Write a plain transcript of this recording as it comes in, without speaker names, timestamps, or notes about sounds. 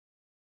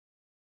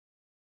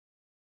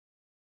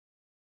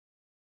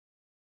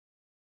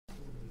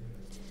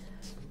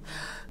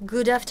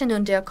Good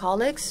afternoon, dear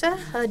colleagues,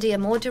 dear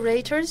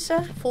moderators.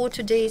 For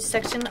today's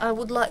section, I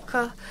would like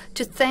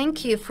to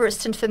thank you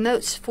first and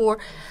foremost for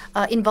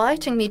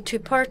inviting me to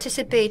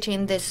participate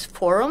in this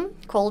forum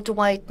called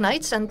White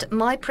Nights. And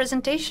my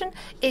presentation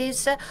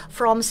is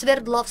from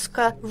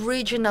Sverdlovsk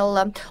Regional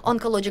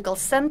Oncological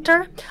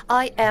Center.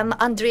 I am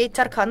Andrey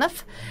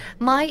Tarkhanov.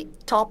 My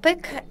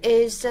topic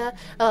is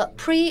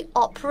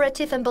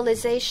preoperative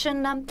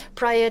embolization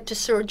prior to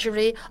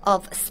surgery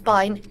of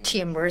spine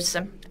tumors.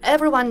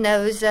 Everyone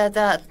knows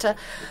that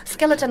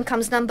skeleton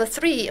comes number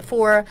 3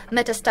 for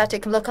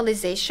metastatic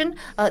localization.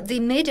 The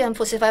median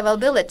for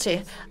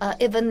survivability,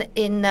 even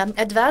in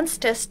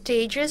advanced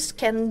stages,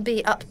 can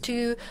be up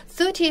to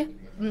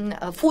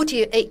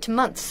 48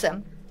 months.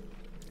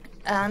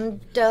 And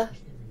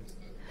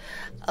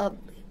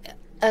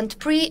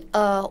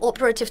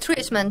pre-operative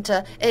treatment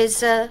is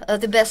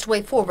the best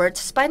way forward.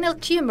 Spinal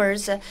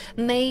tumors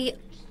may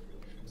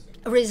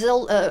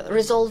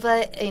resolve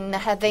in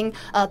having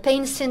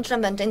pain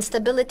syndrome and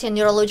instability and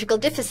neurological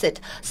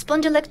deficit.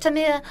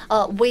 Spondylectomy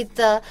with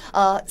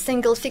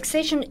single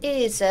fixation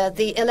is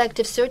the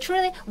elective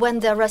surgery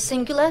when there are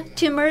singular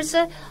tumors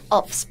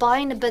of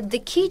spine, but the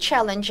key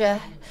challenge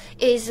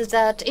is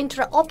that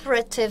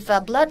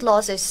intraoperative blood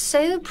loss is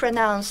so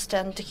pronounced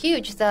and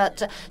huge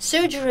that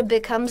surgery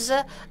becomes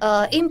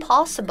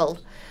impossible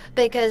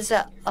because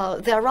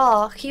there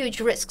are huge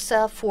risks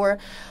for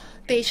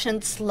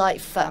patient's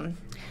life.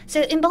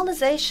 So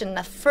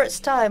embolization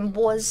first time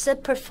was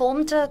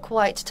performed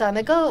quite time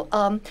ago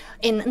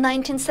in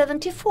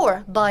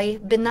 1974 by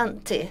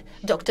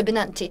Dr.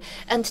 Benanti,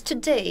 and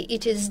today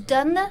it is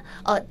done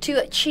to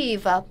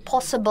achieve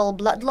possible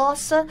blood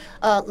loss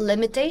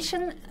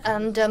limitation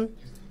and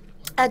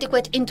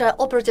adequate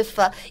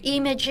intraoperative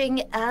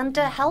imaging and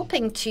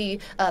helping to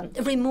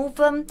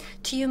remove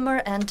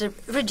tumor and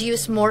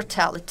reduce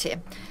mortality.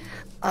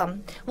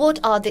 What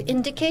are the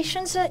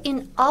indications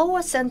in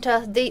our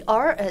center? They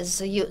are,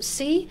 as you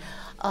see,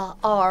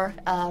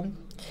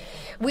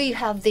 we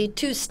have the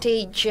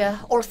 2-stage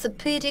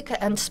orthopedic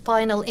and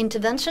spinal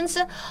interventions.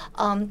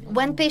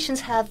 When patients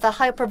have the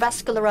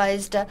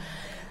hypervascularized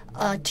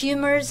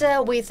tumors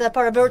with a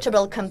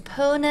paravertebral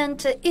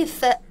component,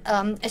 if a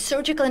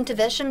surgical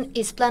intervention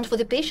is planned for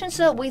the patients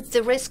with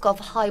the risk of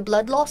high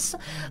blood loss,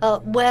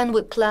 when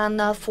we plan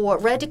for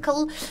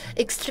radical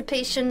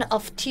extirpation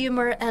of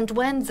tumor, and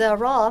when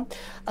there are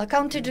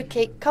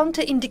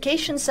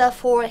counterindications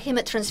for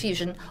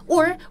hemotransfusion,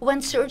 or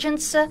when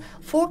surgeons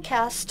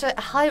forecast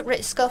a high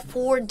risk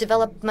for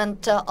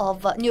development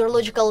of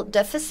neurological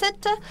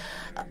deficit.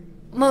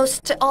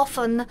 Most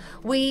often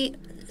we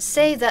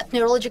say that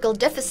neurological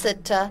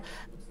deficit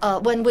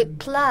when we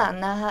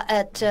plan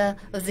at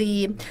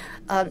the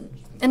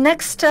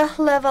next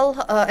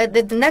level, at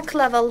the neck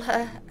level,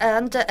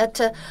 and at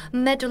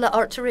medullary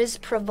arteries,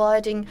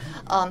 providing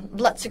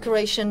blood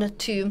circulation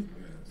to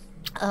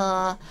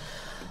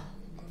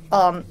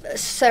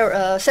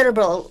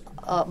cerebral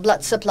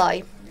blood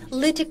supply.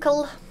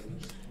 Lytical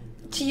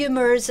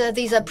tumors,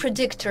 these are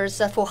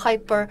predictors for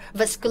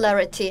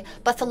hypervascularity,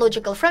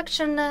 pathological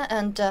fraction,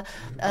 and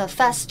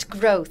fast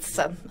growth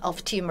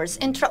of tumors.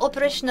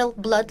 Intraoperational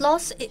blood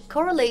loss, it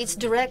correlates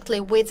directly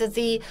with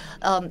the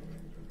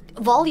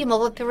volume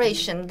of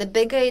operation. The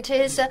bigger it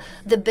is,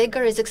 the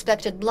bigger is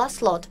expected blood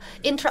loss.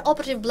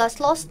 Intraoperative blood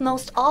loss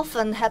most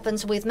often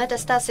happens with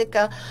metastatic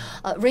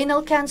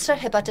renal cancer,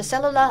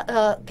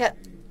 hepatocellular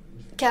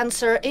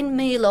cancer, in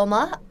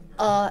myeloma,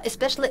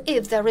 especially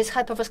if there is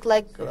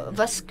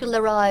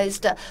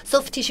hypervascularized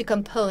soft tissue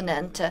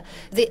component.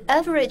 The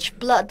average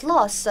blood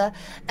loss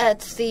at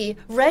the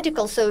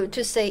radical, so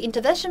to say,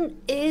 intervention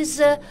is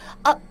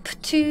up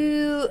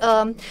to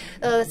 3.5,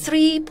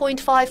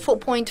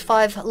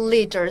 4.5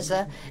 liters.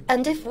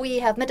 And if we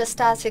have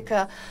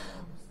metastatic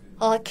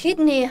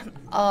kidney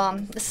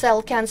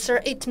cell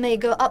cancer, it may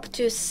go up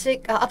to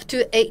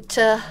 8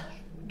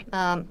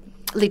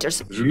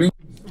 liters.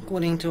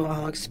 According to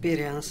our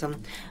experience,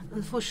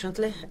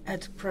 unfortunately,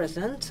 at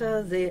present,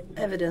 the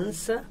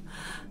evidence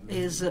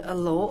is a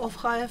low of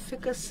high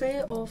efficacy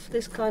of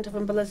this kind of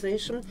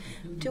embolization.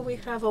 Do we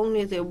have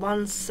only the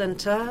one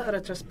center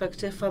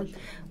retrospective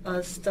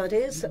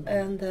studies,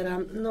 and there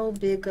are no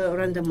big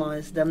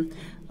randomized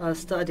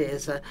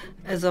studies.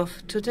 As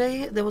of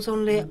today, there was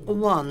only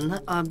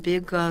one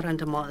big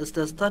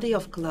randomized study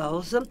of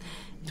Klaus.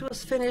 It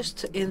was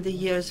finished in the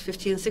years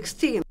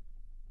 15-16.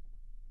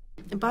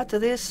 But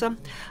this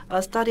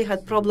study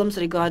had problems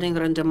regarding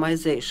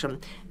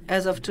randomization.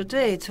 As of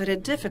today, it's very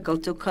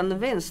difficult to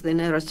convince the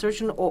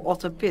neurosurgeon or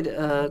orthopedic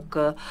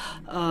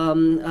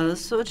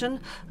surgeon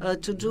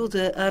to do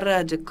the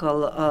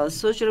radical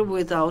surgery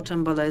without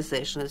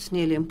embolization. It's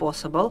nearly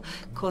impossible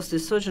because the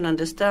surgeon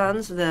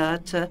understands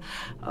that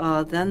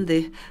then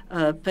the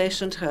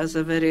patient has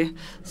a very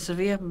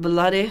severe,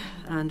 bloody,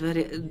 and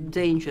very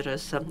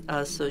dangerous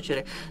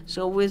surgery.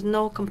 So with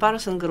no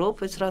comparison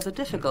group, it's rather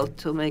difficult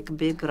to make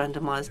big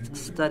randomized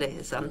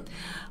studies.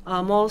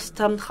 Most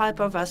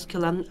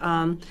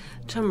hypervascular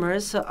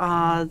tumors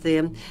are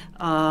the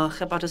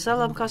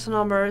hepatocellular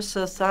carcinomas,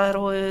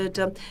 thyroid,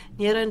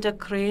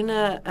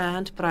 neuroendocrine,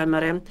 and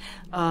primary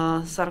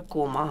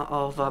sarcoma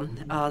of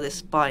the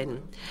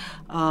spine.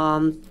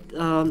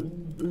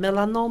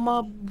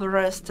 Melanoma,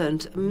 breast,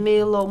 and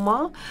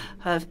myeloma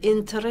have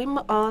interim,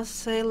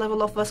 say,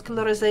 level of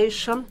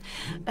vascularization.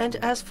 And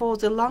as for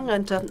the lung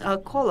and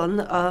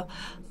colon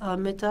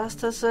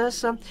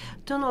metastases,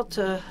 do not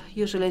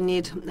usually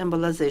need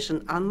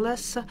embolization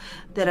unless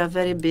there are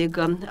very big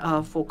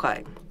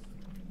foci.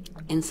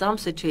 In some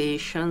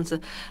situations,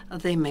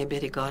 they may be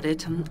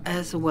regarded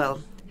as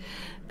well.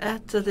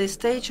 At the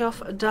stage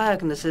of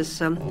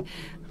diagnosis,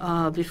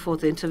 before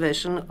the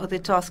intervention, the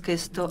task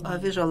is to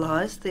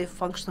visualize the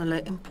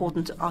functionally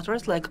important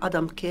arteries like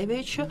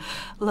Adamkiewicz,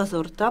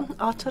 Lazurta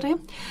artery.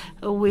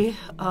 We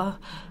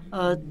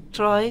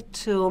try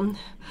to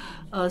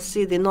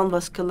see the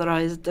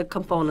non-vascularized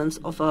components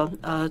of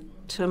a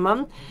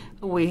tumor.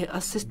 We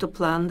assist to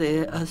plan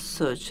the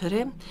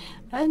surgery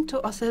and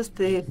to assess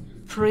the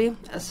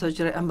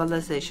pre-surgery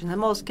embolization. In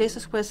most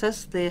cases, we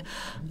assess the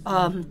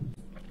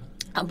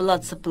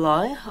blood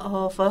supply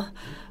of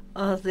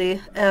the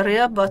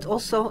area, but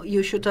also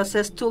you should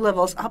assess two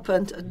levels up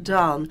and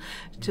down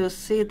to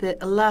see the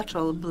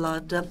lateral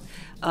blood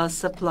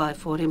supply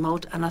for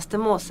remote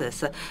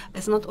anastomosis.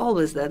 It's not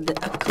always that the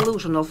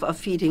occlusion of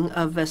feeding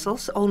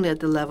vessels only at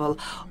the level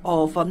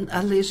of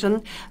a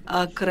lesion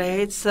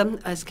creates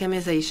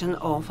ischemization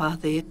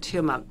of the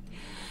tumor.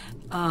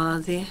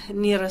 The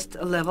nearest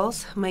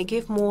levels may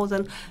give more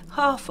than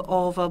half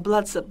of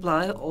blood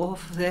supply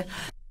of the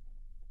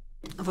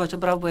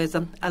vertebra with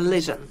a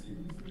lesion.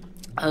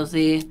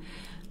 The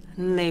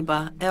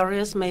neighbor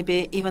areas may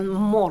be even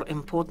more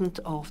important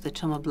of the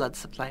tumor blood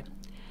supply.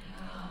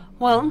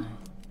 Well,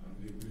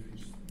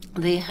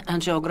 the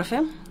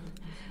angiography.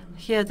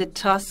 Here the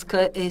task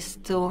is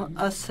to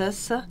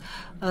assess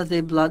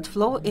the blood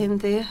flow in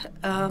the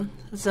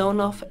zone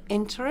of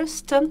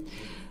interest.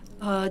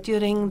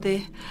 During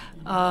the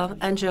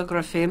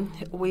angiography,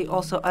 we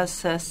also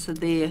assess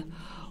the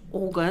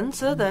organs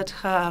that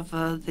have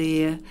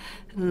the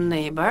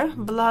neighbor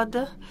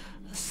blood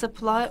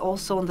supply,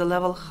 also on the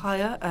level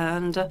higher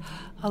and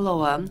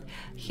lower.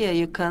 Here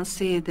you can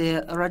see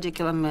the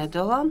radicular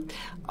medulla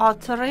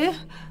artery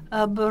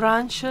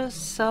branches,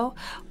 so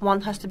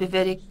one has to be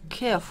very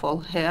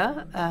careful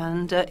here,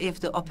 and if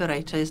the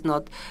operator is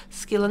not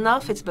skilled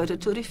enough, it's better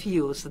to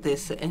refuse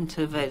this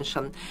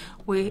intervention.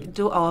 We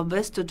do our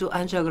best to do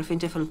angiography in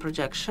different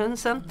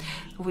projections.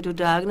 We do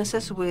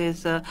diagnosis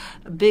with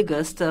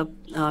biggest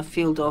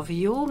field of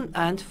view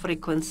and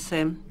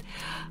frequency,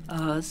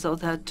 so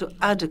that to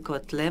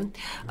adequately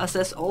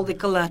assess all the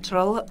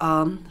collateral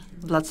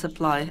blood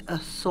supply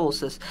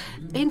sources.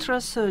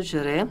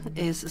 Intrasurgery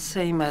is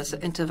same as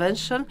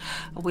intervention.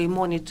 We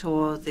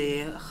monitor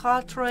the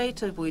heart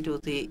rate, we do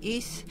the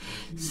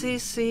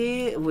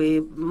ECG,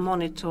 we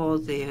monitor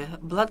the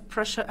blood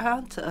pressure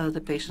and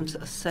the patient's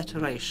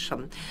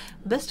saturation.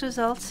 Best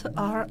results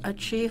are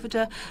achieved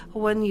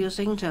when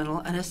using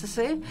general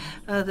anesthesia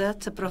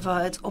that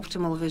provides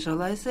optimal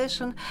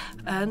visualization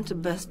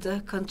and best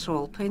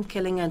control, pain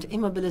killing and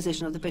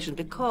immobilization of the patient,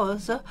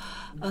 because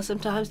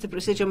sometimes the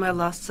procedure may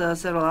last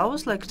several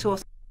hours, like 2 or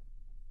 3,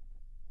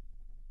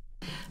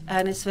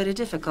 and it's very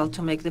difficult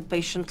to make the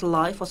patient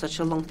lie for such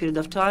a long period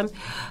of time.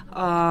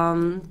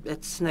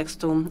 It's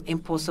next to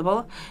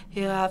impossible.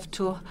 You have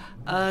to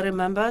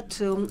remember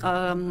to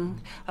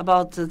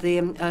about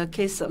the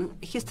case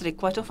history.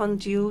 Quite often,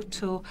 due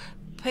to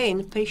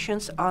pain,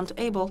 patients aren't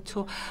able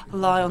to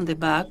lie on the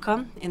back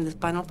in the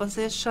spinal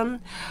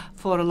position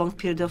for a long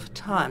period of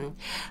time.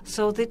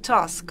 So the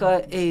task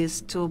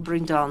is to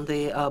bring down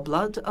the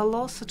blood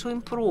loss, to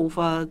improve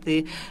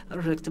the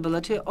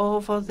resectability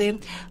of the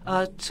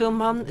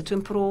tumor, to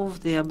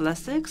improve the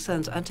ablastics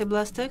and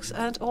antiblastics,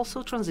 and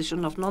also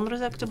transition of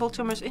non-resectable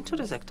tumors into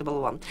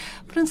resectable one.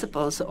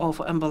 Principles of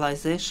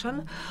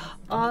embolization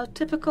are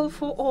typical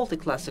for all the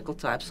classical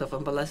types of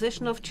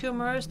embolization of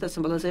tumors. That's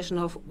embolization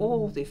of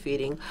all the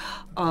feeding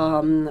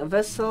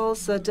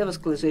vessels,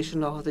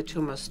 devascularization of the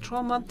tumor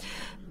stroma,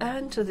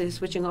 and the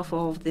switching off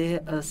of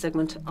the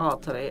segment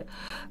artery.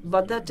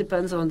 But that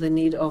depends on the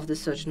need of the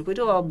surgeon. We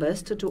do our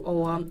best to do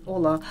all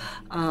our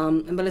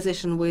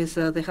embolization with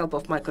the help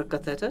of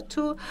microcatheter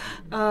to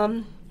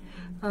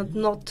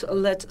not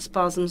let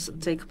spasms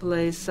take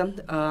place,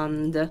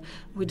 and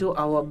we do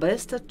our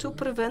best to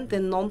prevent the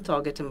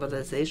non-target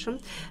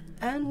embolization,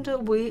 and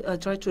we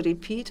try to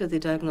repeat the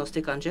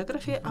diagnostic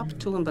angiography up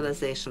to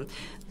embolization.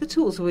 The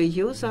tools we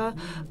use are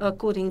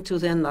according to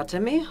the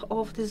anatomy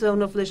of the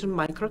zone of lesion.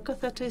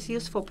 Microcatheter is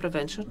used for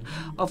prevention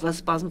of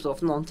spasms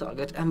of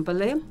non-target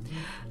emboli,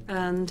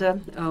 and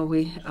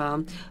we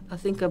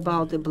think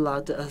about the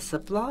blood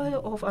supply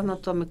of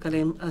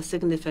anatomically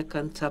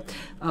significant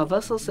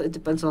vessels. It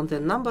depends on the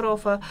number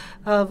of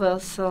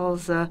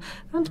vessels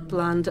and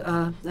planned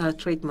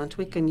treatment.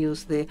 We can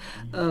use the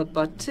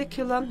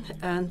particular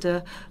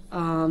and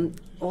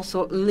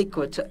also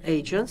liquid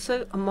agents,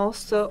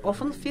 most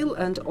often fill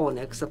and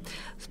onyx.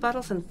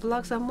 Spirals and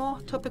plugs are more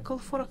topical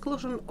for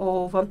occlusion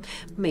of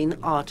main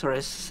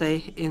arteries,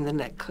 say in the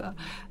neck.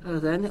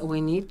 Then we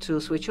need to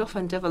switch off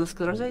and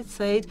devascularizate,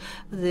 say,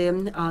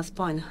 the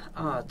spine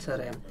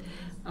artery.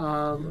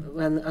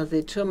 When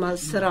the tumor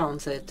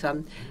surrounds it.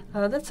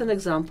 That's an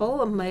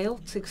example, a male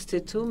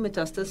 62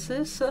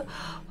 metastasis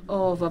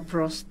of a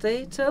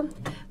prostate,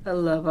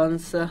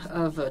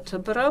 11th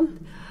vertebra,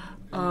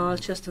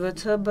 chest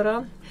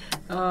vertebra,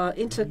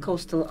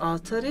 intercostal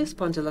artery,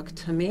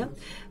 spondylectomy,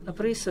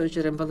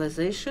 pre-surgery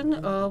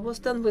embolization was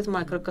done with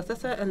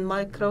microcatheter and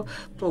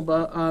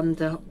microprobe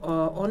and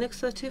onyx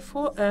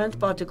 34 and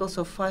particles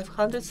of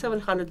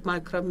 500-700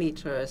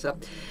 micrometers.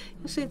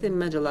 You see the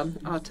medulla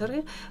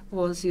artery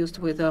was used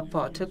with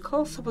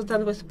particles, was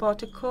done with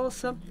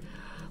particles,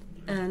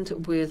 and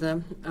with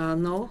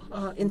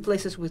in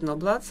places with no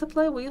blood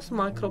supply, we use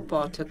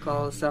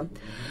microparticles.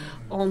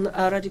 On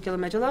radicular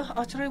medulla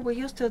artery, we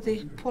used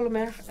the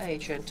polymer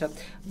agent.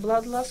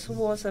 Blood loss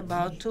was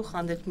about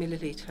 200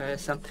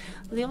 milliliters.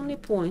 The only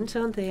point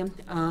on the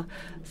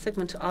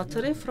segment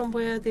artery from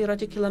where the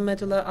radicular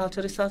medulla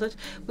artery started,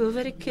 we were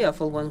very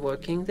careful when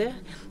working there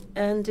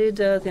and did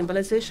the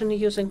embolization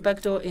using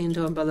backdoor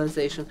indoor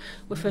embolization.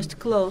 We first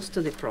closed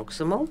the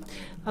proximal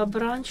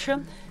branch,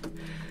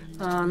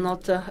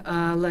 not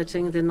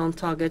letting the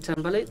non-target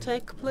emboli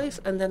take place,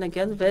 and then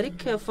again very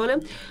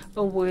carefully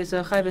with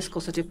a high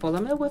viscosity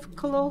polymer we've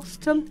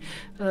closed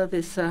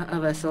this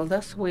vessel.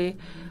 Thus we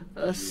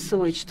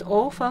switched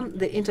off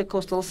the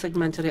intercostal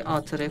segmentary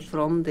artery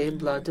from the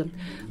blood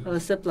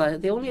supply.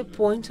 The only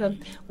point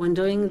when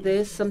doing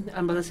this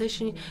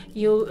embolization,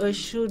 you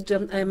should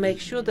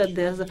make sure that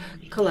there's a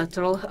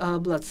collateral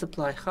blood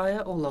supply, higher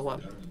or lower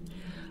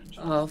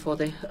for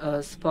the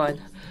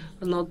spine.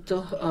 Not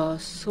to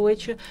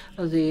switch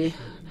the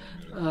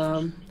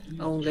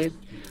only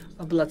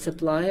blood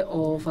supply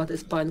of the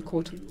spine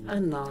cord.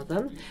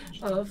 Another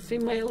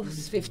female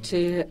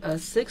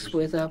 56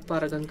 with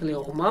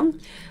paraganglioma.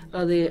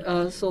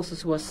 The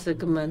sources were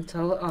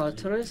segmental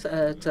arteries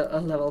at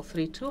level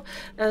 3-2,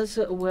 as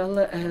well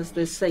as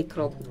the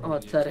sacral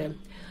artery.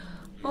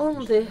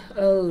 On the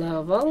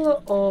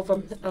level of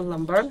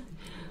lumbar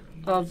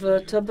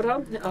vertebra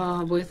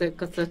with a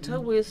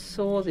catheter, we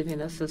saw the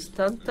venous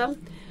stent.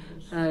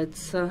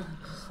 It's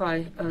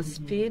high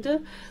speed,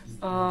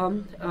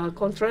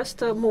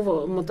 contrast,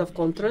 movement of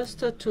contrast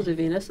to the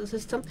venous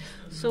system.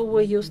 So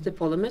we use the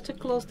polymer to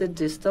close the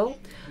distal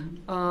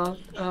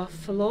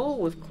flow.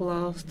 We've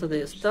closed the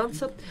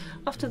stents.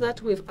 After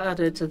that, we've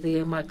added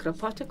the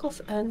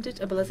microparticles and did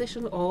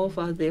embolization of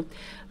the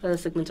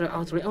segmentary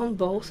artery on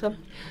both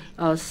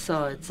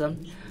sides.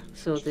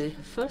 So the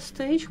first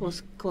stage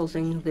was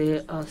closing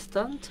the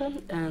stent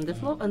and the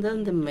flow, and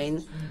then the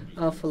main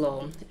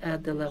flow.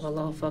 At the level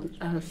of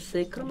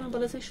sacrum,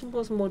 embolization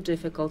was more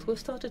difficult. We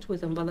started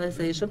with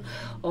embolization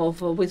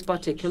of with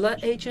particular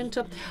agent.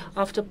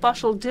 After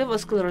partial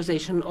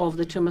devascularization of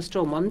the tumor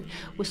stroma,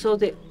 we saw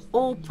the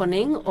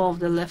opening of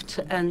the left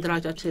and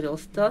right arterial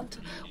stent.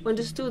 We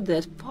understood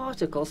that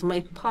particles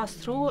may pass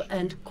through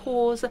and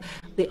cause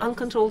the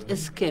uncontrolled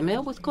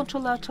ischemia with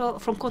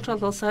from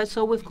contralateral side.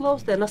 So we've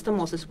closed the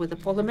anastomosis with the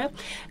polymer,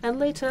 and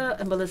later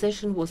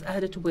embolization was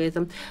added with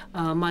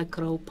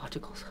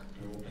microparticles.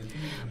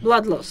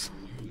 Blood loss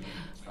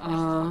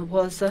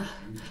was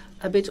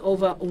a bit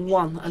over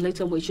 1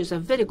 liter, which is a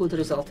very good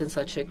result in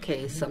such a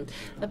case.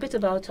 A bit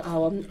about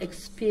our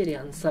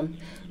experience.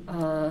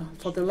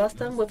 For the last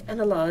time, we've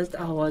analyzed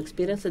our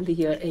experience in the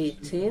year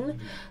 18,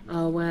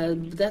 where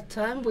that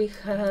time we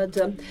had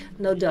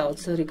no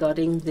doubts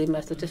regarding the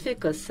method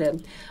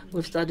efficacy.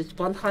 We've studied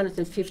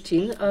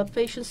 115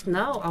 patients.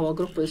 Now our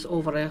group is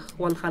over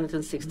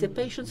 160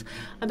 patients.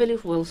 I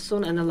believe we'll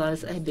soon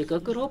analyze a bigger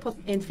group.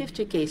 In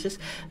 50 cases,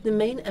 the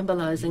main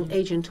embolizing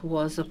agent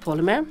was a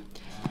polymer.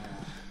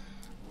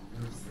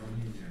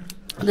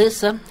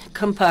 This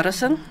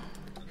comparison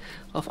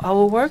of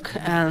our work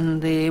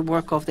and the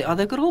work of the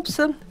other groups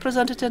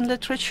presented in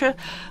literature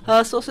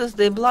sources,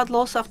 the blood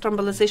loss after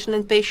embolization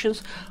in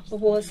patients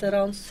was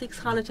around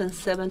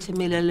 670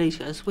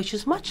 milliliters, which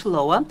is much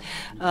lower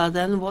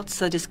than what's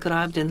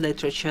described in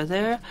literature.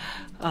 There,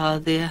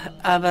 the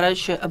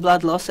average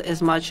blood loss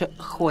is much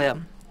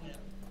higher.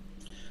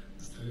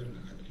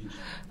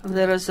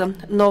 There is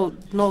no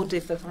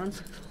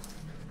difference.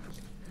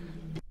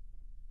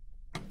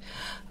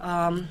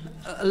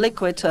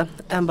 Liquid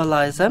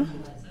embolizer.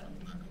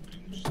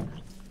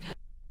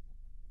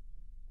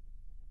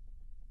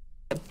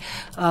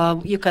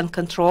 You can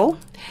control,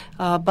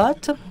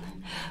 but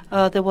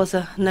there was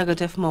a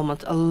negative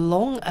moment, a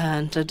long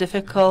and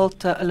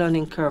difficult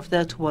learning curve.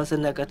 That was a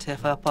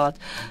negative part.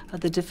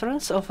 The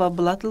difference of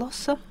blood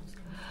loss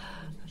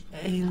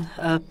in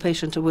a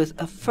patient with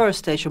a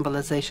first-stage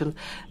embolization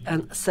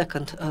and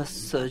second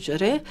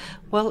surgery?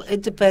 Well,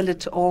 it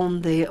depended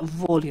on the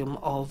volume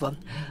of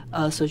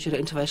surgery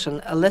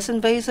intervention. A less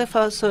invasive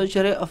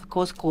surgery, of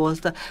course,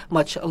 caused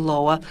much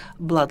lower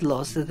blood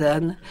loss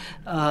than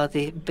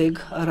the big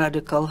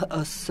radical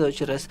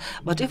surgeries.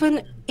 But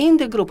even in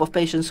the group of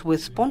patients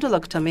with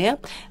spondylectomy,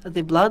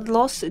 the blood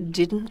loss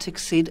didn't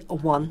exceed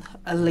 1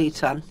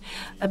 liter.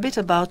 A bit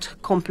about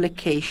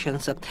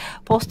complications.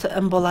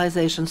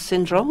 Post-embolization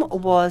syndrome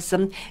was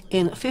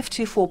in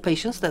 54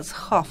 patients. That's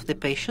half the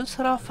patients,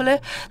 roughly.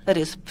 That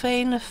is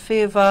pain,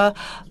 fever,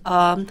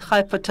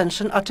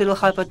 hypertension, arterial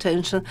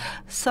hypertension.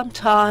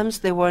 Sometimes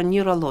there were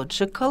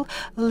neurological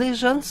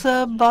lesions,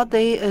 but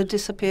they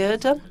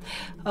disappeared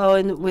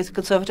with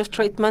conservative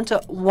treatment.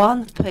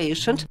 One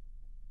patient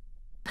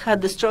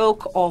had the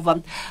stroke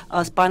of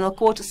spinal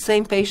cord.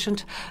 Same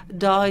patient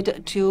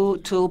died due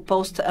to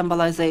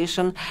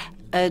post-embolization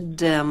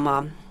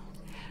edema.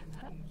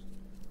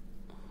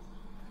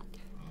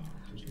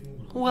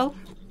 Well,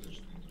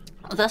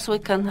 thus we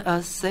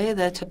can say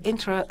that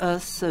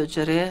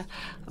intra-surgery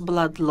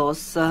blood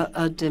loss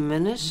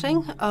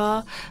diminishing.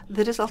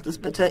 The result is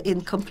better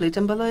in complete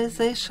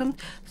embolization.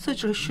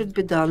 Surgery should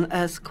be done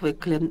as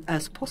quickly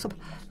as possible.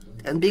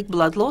 And big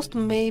blood loss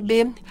may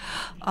be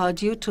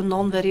due to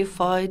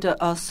non-verified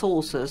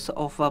sources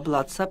of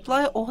blood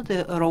supply or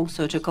the wrong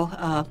surgical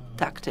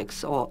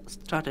tactics or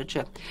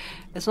strategy.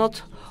 It's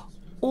not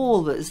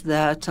always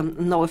that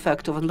no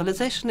effect of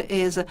embolization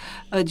is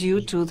due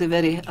to the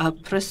very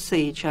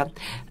procedure,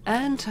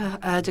 and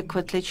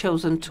adequately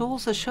chosen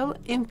tools shall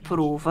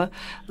improve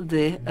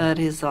the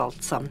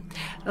results.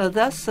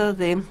 Thus,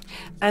 the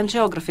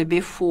angiography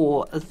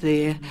before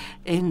the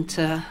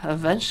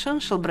intervention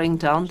shall bring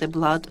down the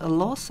blood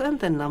loss and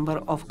the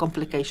number of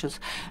complications,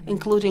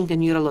 including the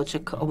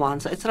neurologic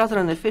ones. It's rather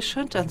an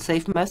efficient and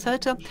safe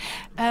method,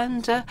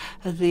 and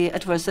the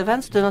adverse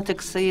events do not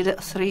exceed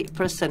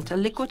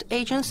 3%. Liquid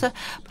agents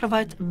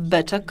provide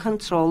better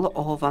control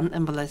of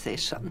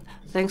embolization.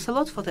 Thanks a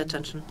lot for the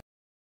attention.